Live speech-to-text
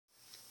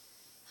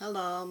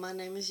Hello, my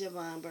name is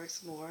Yvonne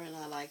Burks Moore, and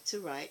I like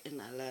to write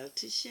and I love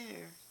to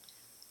share.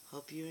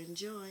 Hope you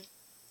enjoy.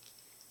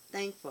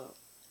 Thankful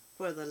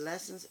for the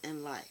lessons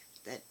in life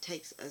that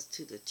takes us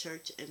to the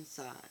church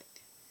inside,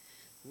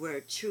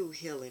 where true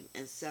healing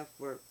and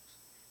self-worth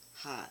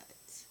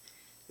hides.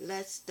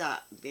 Let's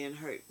stop being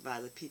hurt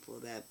by the people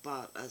that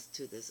brought us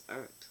to this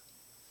earth.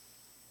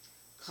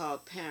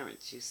 Called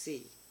parents, you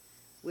see,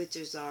 which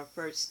is our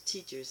first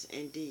teachers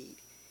indeed,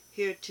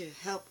 here to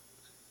help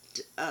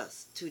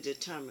us to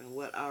determine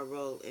what our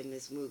role in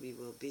this movie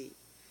will be.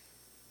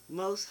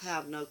 Most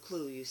have no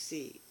clue, you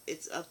see.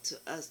 It's up to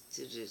us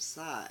to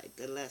decide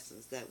the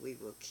lessons that we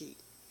will keep,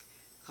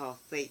 called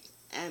faith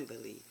and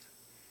belief.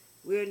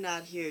 We're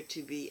not here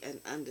to be an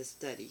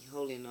understudy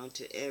holding on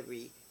to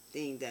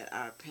everything that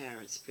our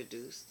parents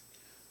produced.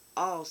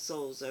 All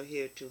souls are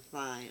here to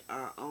find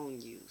our own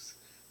use.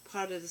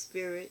 Part of the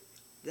spirit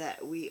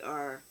that we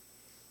are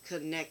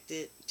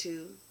connected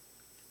to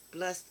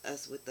blessed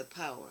us with the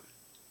power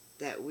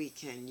that we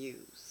can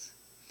use.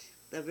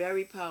 The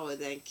very power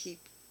that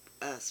keeps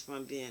us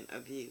from being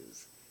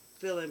abused,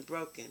 feeling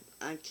broken,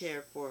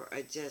 uncared for,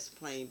 or just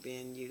plain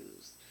being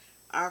used.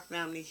 Our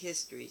family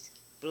histories,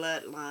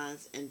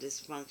 bloodlines, and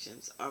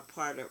dysfunctions are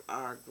part of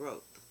our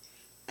growth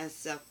and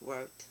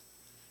self-worth.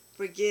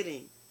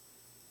 Forgetting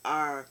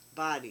our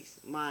bodies,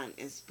 mind,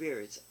 and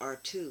spirits are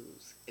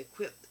tools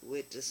equipped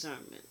with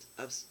discernment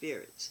of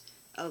spirits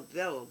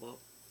available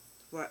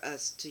for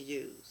us to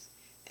use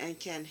and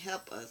can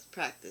help us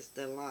practice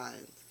the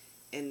lines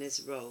in this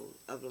road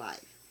of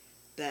life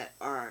that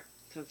are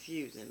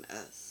confusing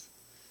us.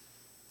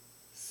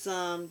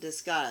 Some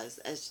disguised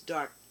as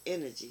dark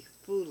energy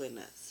fooling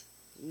us,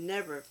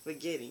 never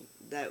forgetting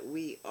that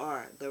we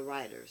are the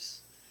writers,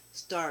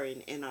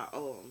 starring in our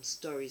own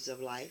stories of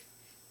life,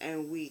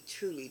 and we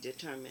truly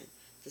determine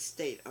the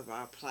state of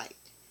our plight.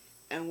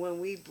 And when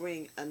we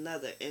bring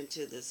another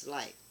into this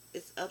life,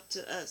 it's up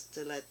to us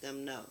to let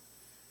them know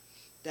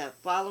that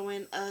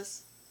following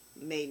us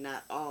may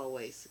not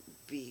always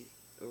be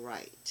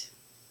right.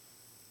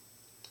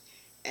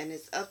 And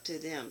it's up to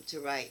them to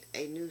write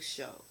a new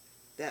show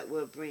that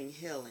will bring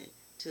healing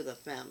to the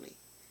family,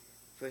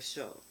 for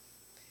sure.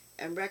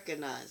 And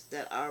recognize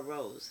that our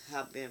roles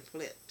have been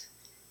flipped.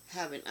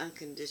 Having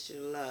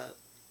unconditional love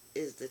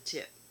is the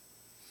tip.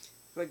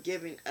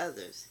 Forgiving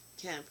others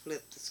can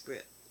flip the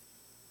script.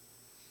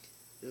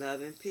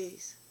 Love and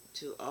peace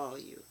to all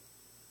you.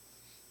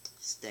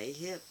 Stay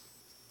hip.